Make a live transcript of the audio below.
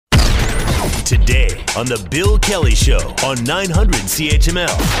Today on The Bill Kelly Show on 900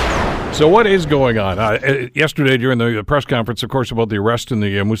 CHML. So what is going on? Yesterday during the press conference, of course, about the arrest in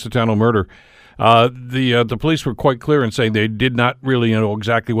the Musitano murder, the police were quite clear in saying they did not really know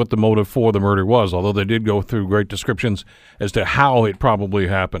exactly what the motive for the murder was, although they did go through great descriptions as to how it probably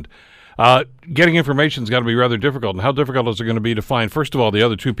happened. Getting information's got to be rather difficult. And how difficult is it going to be to find, first of all, the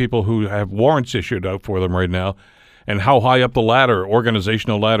other two people who have warrants issued out for them right now, and how high up the ladder,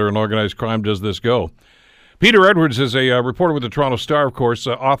 organizational ladder in organized crime, does this go? Peter Edwards is a reporter with the Toronto Star, of course,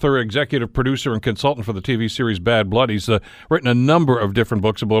 author, executive producer, and consultant for the TV series Bad Blood. He's written a number of different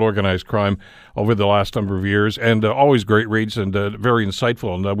books about organized crime over the last number of years, and always great reads and very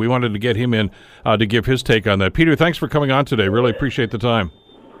insightful. And we wanted to get him in to give his take on that. Peter, thanks for coming on today. Really appreciate the time.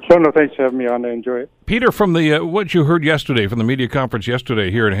 So, no, thanks for having me on. I enjoy it. Peter, from the what you heard yesterday, from the media conference yesterday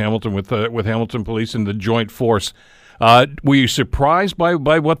here in Hamilton with Hamilton Police and the Joint Force, were you surprised by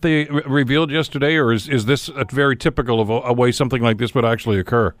what they revealed yesterday, or is this very typical of a way something like this would actually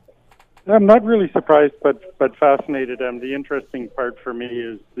occur? I'm not really surprised, but fascinated. The interesting part for me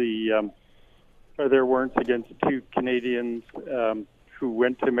is are there warrants against two Canadians who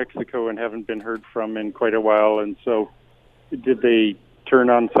went to Mexico and haven't been heard from in quite a while, and so did they turn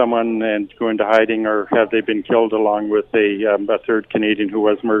on someone and go into hiding, or have they been killed along with a third Canadian who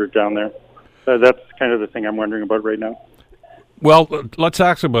was murdered down there? That's kind of the thing I'm wondering about right now. Well, let's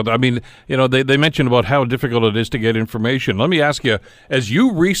ask about that. I mean, they mentioned about how difficult it is to get information. Let me ask you, as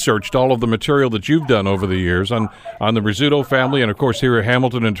you researched all of the material that you've done over the years on the Rizzuto family, and of course here at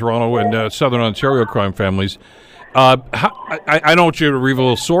Hamilton and Toronto and Southern Ontario crime families, I don't want you to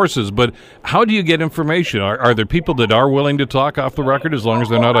reveal sources, but how do you get information? Are there people that are willing to talk off the record as long as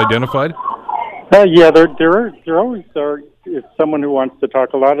they're not identified? Yeah, there always are. If someone who wants to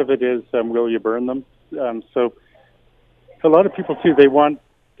talk, a lot of it is will you burn them? So a lot of people too,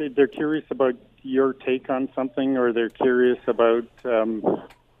 they're curious about your take on something, or they're curious about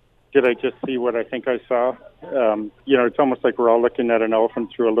did I just see what I think I saw? It's almost like we're all looking at an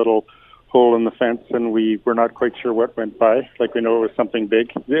elephant through a little hole in the fence, and we're not quite sure what went by. Like, we know it was something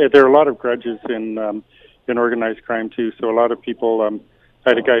big. There are a lot of grudges in organized crime too. So a lot of people. I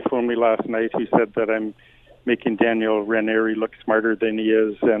had a guy phone me last night who said that I'm making Daniel Ranieri look smarter than he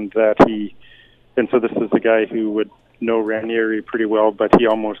is, and so this is a guy who would know Ranieri pretty well, but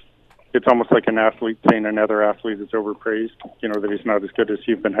it's almost like an athlete saying another athlete is overpraised, that he's not as good as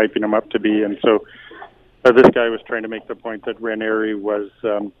you've been hyping him up to be. And so this guy was trying to make the point that Ranieri was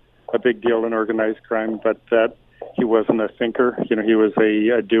a big deal in organized crime, but that he wasn't a thinker. He was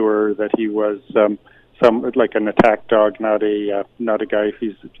a doer, that he was like an attack dog, not a guy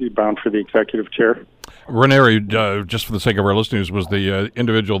who's bound for the executive chair. Ranieri, just for the sake of our listeners, was the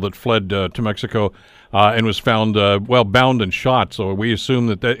individual that fled to Mexico and was found bound and shot. So we assume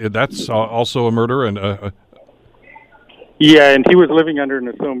that's also a murder. And yeah, and he was living under an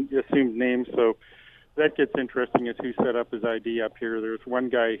assumed name. So that gets interesting as who set up his ID up here. There's one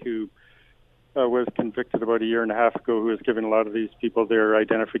guy who was convicted about a year and a half ago who was giving a lot of these people their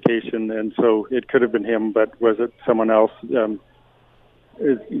identification, and so it could have been him, but was it someone else?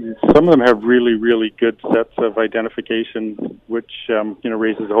 Some of them have really, really good sets of identification, which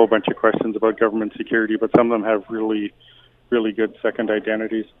raises a whole bunch of questions about government security, but some of them have really, really good second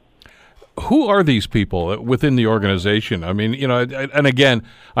identities. Who are these people within the organization? I mean, and again,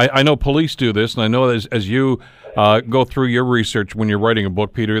 I know police do this, and I know as you go through your research when you're writing a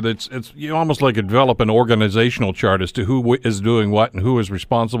book, Peter, it's you almost like develop an organizational chart as to who is doing what and who is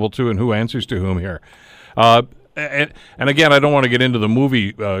responsible to and who answers to whom here. And again, I don't want to get into the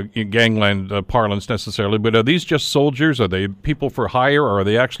movie gangland parlance necessarily, but are these just soldiers? Are they people for hire, or are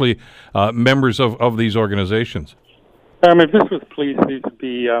they actually members of these organizations? If this was police, these would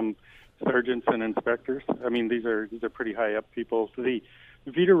be sergeants and inspectors. I mean, these are pretty high up people. So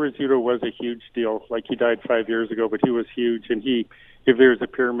Vito Rizzuto was a huge deal. Like, he died 5 years ago, but he was huge, and if there's a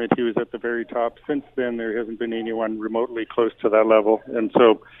pyramid, he was at the very top. Since then, there hasn't been anyone remotely close to that level. And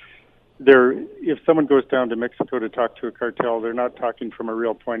so if someone goes down to Mexico to talk to a cartel, they're not talking from a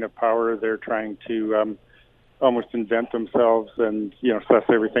real point of power. They're trying to almost invent themselves and suss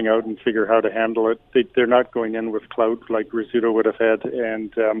everything out and figure how to handle it. They're not going in with clout like Rizzuto would have had,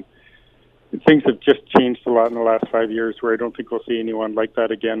 and things have just changed a lot in the last 5 years, where I don't think we'll see anyone like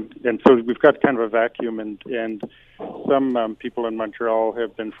that again. And so we've got kind of a vacuum, and some people in Montreal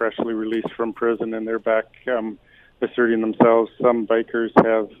have been freshly released from prison, and they're back asserting themselves. Some bikers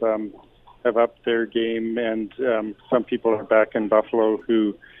have upped their game, and some people are back in Buffalo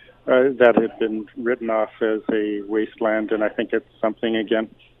who that had been written off as a wasteland, and I think it's something again.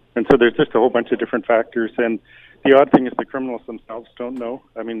 And so there's just a whole bunch of different factors, and the odd thing is the criminals themselves don't know.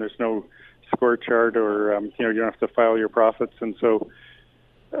 I mean, there's no score chart, or you don't have to file your profits, and so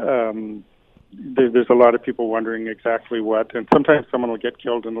there's a lot of people wondering exactly what. And sometimes someone will get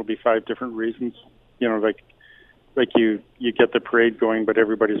killed, and there'll be 5 different reasons. Like you get the parade going, but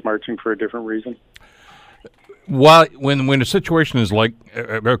everybody's marching for a different reason. Well, when a situation is like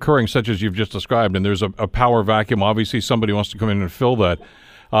occurring, such as you've just described, and there's a power vacuum, obviously somebody wants to come in and fill that.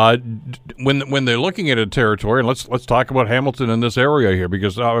 When they're looking at a territory, and let's talk about Hamilton in this area here,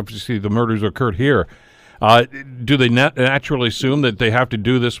 because obviously the murders occurred here. Do they naturally assume that they have to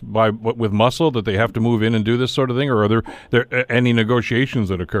do this with muscle, that they have to move in and do this sort of thing, or are there any negotiations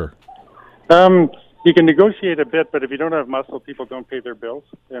that occur? You can negotiate a bit, but if you don't have muscle, people don't pay their bills,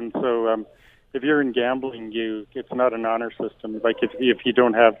 and so if you're in gambling, it's not an honor system. Like if you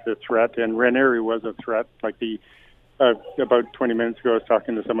don't have the threat, and Ranieri was a threat. Like about 20 minutes ago, I was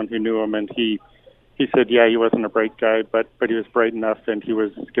talking to someone who knew him, and he said, yeah, he wasn't a bright guy, but he was bright enough, and he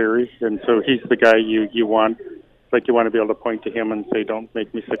was scary, and so he's the guy you want. Like you want to be able to point to him and say, don't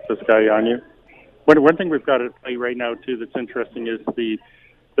make me sick this guy on you. One thing we've got at play right now too that's interesting is the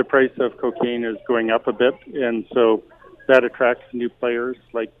price of cocaine is going up a bit, and so that attracts new players,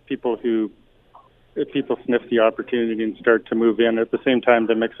 like people sniff the opportunity and start to move in. At the same time,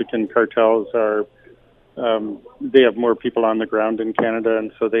 the Mexican cartels they have more people on the ground in Canada,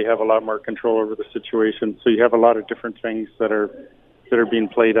 and so they have a lot more control over the situation. So you have a lot of different things that are being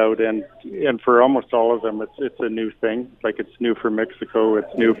played out, and for almost all of them, it's a new thing. Like it's new for Mexico,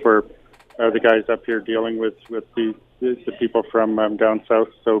 it's new for the guys up here dealing with the people from down south.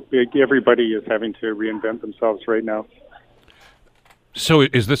 So everybody is having to reinvent themselves right now. So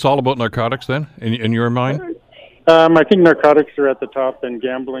is this all about narcotics then, in your mind? I think narcotics are at the top, and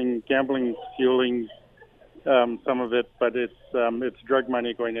gambling fueling some of it, but it's drug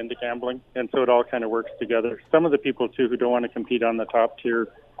money going into gambling, and so it all kind of works together. Some of the people too who don't want to compete on the top tier,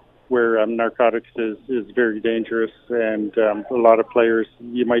 where narcotics is very dangerous, and a lot of players,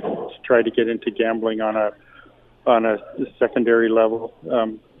 you might try to get into gambling on a secondary level.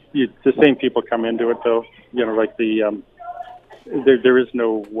 The same people come into it though. Like there is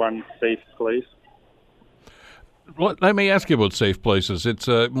no one safe place. Well, let me ask you about safe places. It's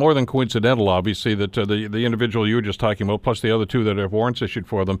more than coincidental, obviously, that the individual you were just talking about, plus the other 2 that have warrants issued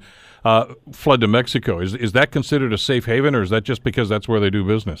for them, fled to Mexico. Is that considered a safe haven, or is that just because that's where they do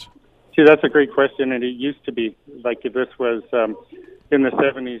business? See, that's a great question, and it used to be. Like if this was in the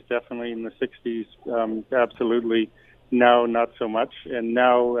 70s, definitely in the 60s, absolutely. Now, not so much. And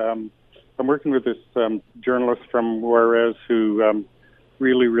now I'm working with this journalist from Juarez who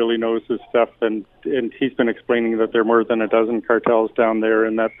really, really knows his stuff, and he's been explaining that there are more than a dozen cartels down there,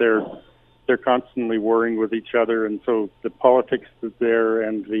 and that they're constantly warring with each other, and so the politics is there,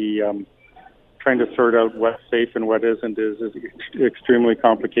 and the trying to sort out what's safe and what isn't is extremely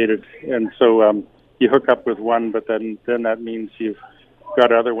complicated. And so you hook up with one, but then that means you've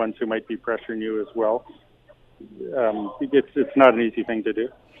got other ones who might be pressuring you as well. It's not an easy thing to do.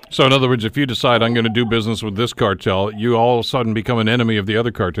 So, in other words, if you decide I'm going to do business with this cartel, you all of a sudden become an enemy of the other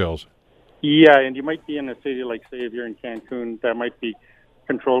cartels. Yeah, and you might be in a city like, say, if you're in Cancun, that might be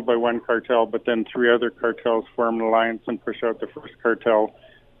controlled by one cartel, but then 3 other cartels form an alliance and push out the first cartel.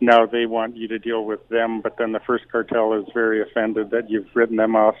 Now they want you to deal with them, but then the first cartel is very offended that you've written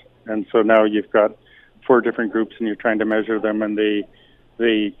them off, and so now you've got 4 different groups, and you're trying to measure them, and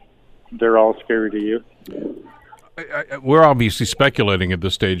they're all scary to you. We're obviously speculating at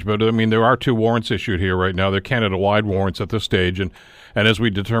this stage, but I mean there are 2 warrants issued here right now. They're Canada-wide warrants at this stage, and as we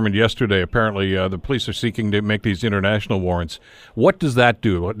determined yesterday, apparently the police are seeking to make these international warrants. What does that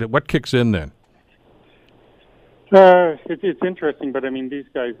do? What kicks in then? It's interesting, but I mean these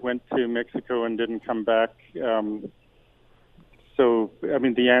guys went to Mexico and didn't come back. So I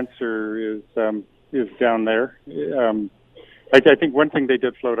mean the answer is down there. I think one thing they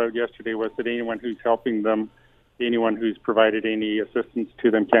did float out yesterday was that anyone who's helping them, anyone who's provided any assistance to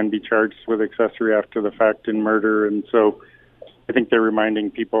them, can be charged with accessory after the fact in murder. And so I think they're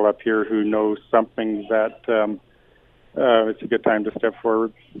reminding people up here who know something that it's a good time to step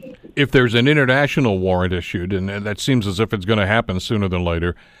forward. If there's an international warrant issued, and that seems as if it's going to happen sooner than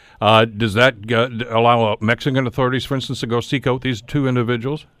later, does that allow Mexican authorities, for instance, to go seek out these 2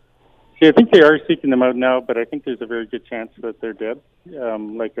 individuals? See, I think they are seeking them out now, but I think there's a very good chance that they're dead.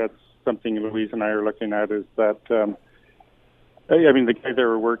 Like that's something Louise and I are looking at, is that I mean the guy they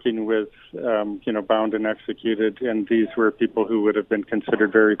were working with, bound and executed, and these were people who would have been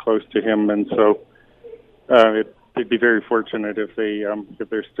considered very close to him, and so they'd be very fortunate if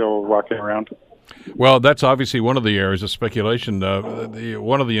they're still walking around. Well, that's obviously one of the areas of speculation.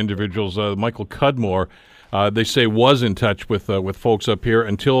 One of the individuals, Michael Cudmore, they say was in touch with folks up here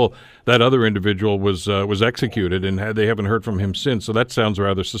until that other individual was executed, and they haven't heard from him since. So that sounds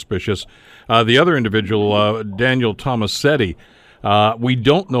rather suspicious. The other individual, Daniel Tomasetti, we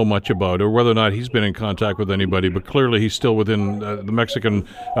don't know much about, or whether or not he's been in contact with anybody, but clearly he's still within the Mexican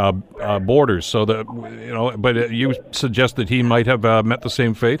borders. So that but you suggest that he might have met the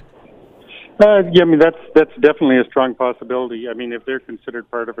same fate. Yeah, I mean that's definitely a strong possibility. I mean, if they're considered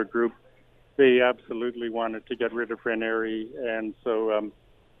part of a group, they absolutely wanted to get rid of Ranieri, and so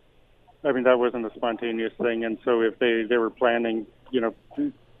I mean that wasn't a spontaneous thing. And so if they were planning,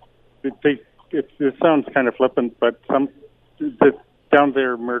 it sounds kind of flippant, but the down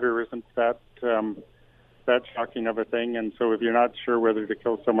there murder isn't that shocking of a thing. And so if you're not sure whether to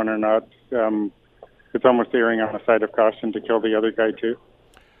kill someone or not, it's almost erring on the side of caution to kill the other guy too.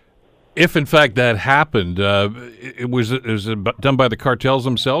 If in fact that happened, is it done by the cartels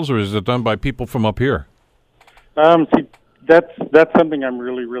themselves, or is it done by people from up here? See, that's something I'm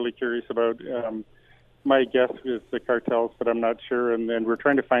really curious about. My guess is the cartels, but I'm not sure. And then we're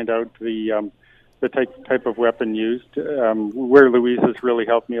trying to find out the type of weapon used. Where Louise has really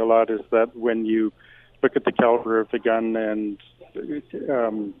helped me a lot is that when you look at the caliber of the gun and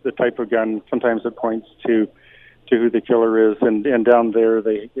the type of gun, sometimes it points to who the killer is. And down there,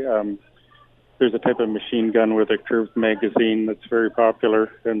 there's a type of machine gun with a curved magazine that's very popular.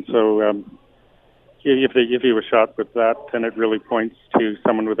 And so if he was shot with that, then it really points to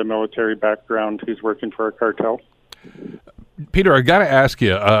someone with a military background who's working for a cartel. Peter, I got to ask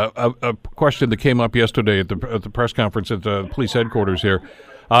you a question that came up yesterday at the press conference at the police headquarters here,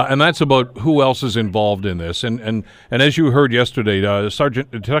 and that's about who else is involved in this. And as you heard yesterday,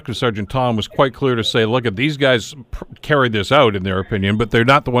 Detective Sergeant Tom was quite clear to say, look, these guys carried this out in their opinion, but they're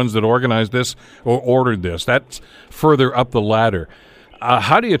not the ones that organized this or ordered this. That's further up the ladder.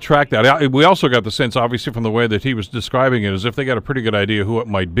 How do you track that? We also got the sense, obviously, from the way that he was describing it, as if they got a pretty good idea who it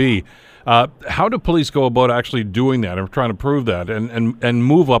might be. How do police go about actually doing that and trying to prove that and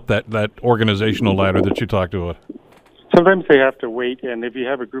move up that organizational ladder that you talked about? Sometimes they have to wait, and if you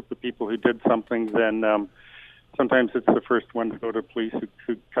have a group of people who did something, then sometimes it's the first one to go to police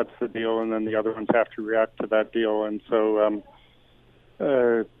who cuts the deal, and then the other ones have to react to that deal. And so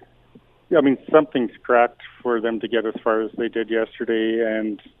I mean, something's cracked for them to get as far as they did yesterday,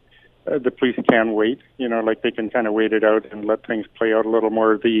 and the police can wait. Like they can kind of wait it out and let things play out a little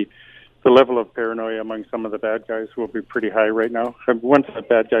more. The level of paranoia among some of the bad guys will be pretty high right now. Once a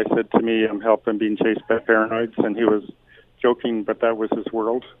bad guy said to me, help, I'm being chased by paranoids, and he was joking, but that was his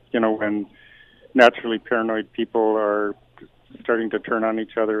world. When naturally paranoid people are starting to turn on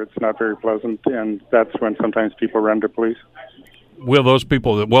each other, it's not very pleasant, and that's when sometimes people run to police. Will those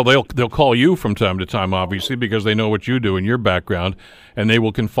people? Well, they'll call you from time to time, obviously, because they know what you do in your background, and they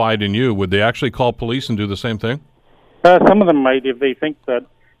will confide in you. Would they actually call police and do the same thing? Some of them might, if they think that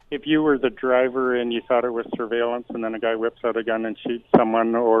if you were the driver and you thought it was surveillance, and then a guy whips out a gun and shoots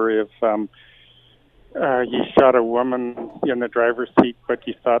someone, or if you shot a woman in the driver's seat, but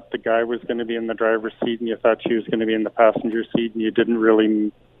you thought the guy was going to be in the driver's seat, and you thought she was going to be in the passenger seat, and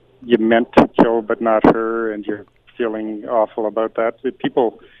you meant to kill, but not her, and you're feeling awful about that. There'd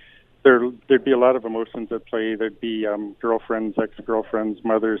be a lot of emotions at play. There'd be girlfriends, ex-girlfriends,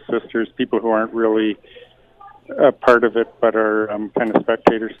 mothers, sisters, people who aren't really a part of it but are kind of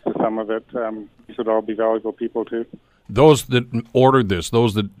spectators to some of it. These would all be valuable people too. Those that ordered this,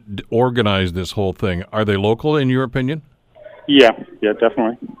 those that organized this whole thing, are they local in your opinion? Yeah,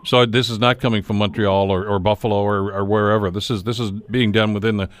 definitely. So this is not coming from Montreal or Buffalo or wherever. This is being done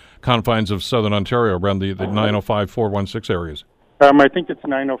within the confines of Southern Ontario, around the 905-416 areas. I think it's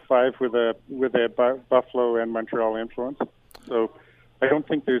 905 with a Buffalo and Montreal influence. So I don't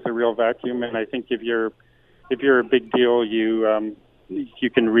think there's a real vacuum, and I think if you're a big deal, you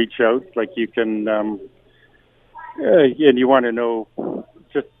can reach out, like you can, and you want to know,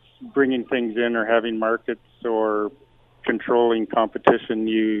 just bringing things in or having markets or controlling competition,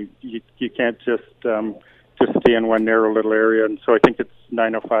 you can't just stay in one narrow little area. And so I think it's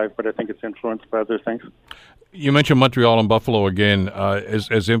 905, but I think it's influenced by other things. You mentioned Montreal and Buffalo again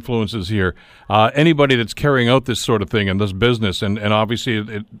as influences here. Anybody that's carrying out this sort of thing in this business, and obviously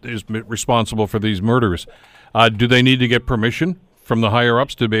it is responsible for these murders, do they need to get permission from the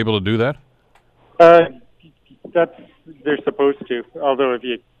higher-ups to be able to do that? They're supposed to. Although if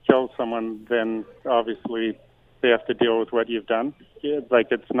you kill someone, then obviously they have to deal with what you've done. Like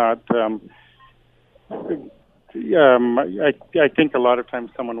it's not. I think a lot of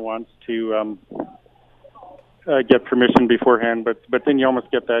times someone wants to get permission beforehand, but then you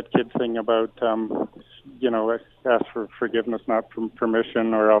almost get that kid thing about ask for forgiveness, not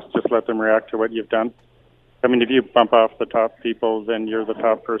permission, or else just let them react to what you've done. I mean, if you bump off the top people, then you're the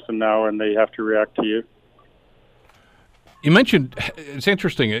top person now, and they have to react to you. You mentioned, it's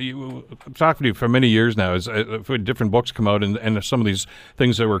interesting, I've talked to you for many years now, as different books come out, and some of these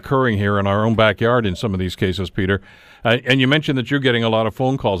things that were occurring here in our own backyard in some of these cases, Peter. And you mentioned that you're getting a lot of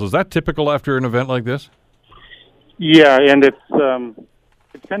phone calls. Is that typical after an event like this? Yeah, and it's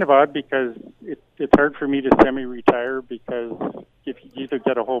kind of odd because it's hard for me to semi-retire because if you either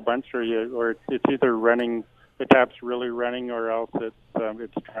get a whole bunch or it's either running, the tap's really running, or else it's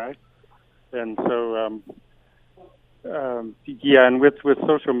dry. And so... and with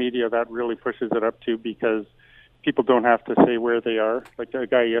social media, that really pushes it up too, because people don't have to say where they are. Like a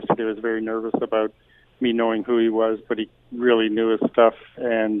guy yesterday was very nervous about me knowing who he was, but he really knew his stuff,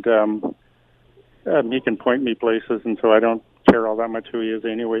 and he can point me places, and so I don't care all that much who he is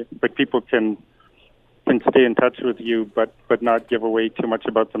anyway. But people can stay in touch with you, but not give away too much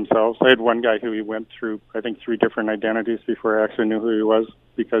about themselves. I had one guy who he went through, I think, 3 different identities before I actually knew who he was,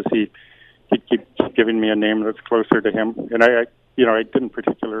 because he'd keep giving me a name that's closer to him. And I didn't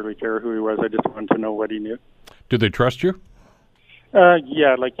particularly care who he was. I just wanted to know what he knew. Did they trust you?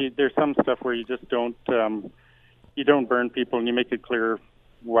 Yeah, there's some stuff where you just don't burn people, and you make it clear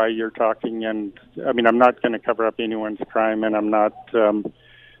why you're talking. And I mean, I'm not going to cover up anyone's crime, and I'm not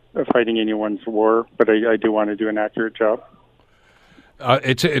fighting anyone's war, but I do want to do an accurate job.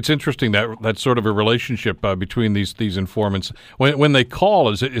 It's interesting that sort of a relationship between these informants. When they call,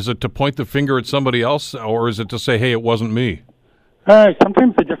 is it to point the finger at somebody else, or is it to say, "Hey, it wasn't me"?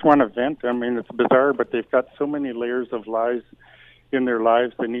 Sometimes they just want to vent. I mean, it's bizarre, but they've got so many layers of lies in their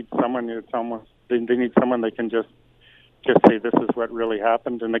lives. They need someone. They need someone they can just say, "This is what really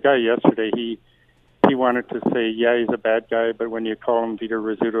happened." And the guy yesterday, he wanted to say, "Yeah, he's a bad guy," but when you call him Vito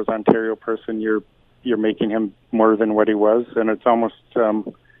Rizzuto's Ontario person, you're making him more than what he was, and it's almost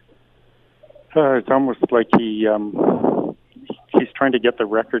like he's trying to get the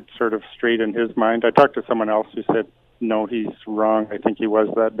record sort of straight in his mind. I talked to someone else who said, no, he's wrong. I think he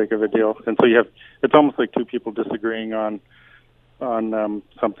was that big of a deal. And so it's almost like two people disagreeing on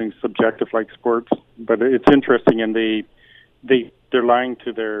something subjective like sports. But it's interesting, and they're lying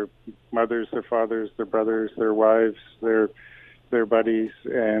to their mothers, their fathers, their brothers, their wives, their buddies,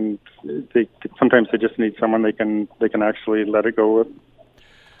 and sometimes they just need someone they can actually let it go with.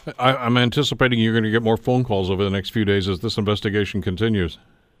 I'm anticipating you're going to get more phone calls over the next few days as this investigation continues.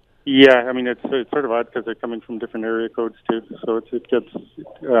 Yeah, I mean it's sort of odd because they're coming from different area codes too. So it gets.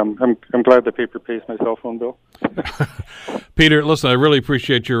 I'm glad the paper pays my cell phone bill. Peter, listen, I really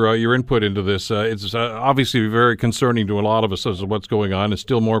appreciate your input into this. It's obviously very concerning to a lot of us as to what's going on. There's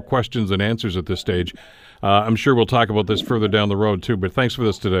still more questions than answers at this stage. I'm sure we'll talk about this further down the road too. But thanks for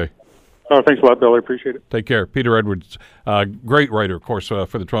this today. Oh, thanks a lot, Bill. I appreciate it. Take care. Peter Edwards, great writer, of course, for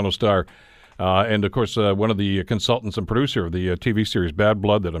the Toronto Star. And, of course, one of the consultants and producer of the TV series Bad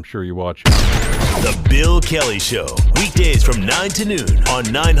Blood that I'm sure you watch. The Bill Kelly Show, weekdays from 9 to noon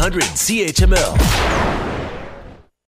on 900 CHML.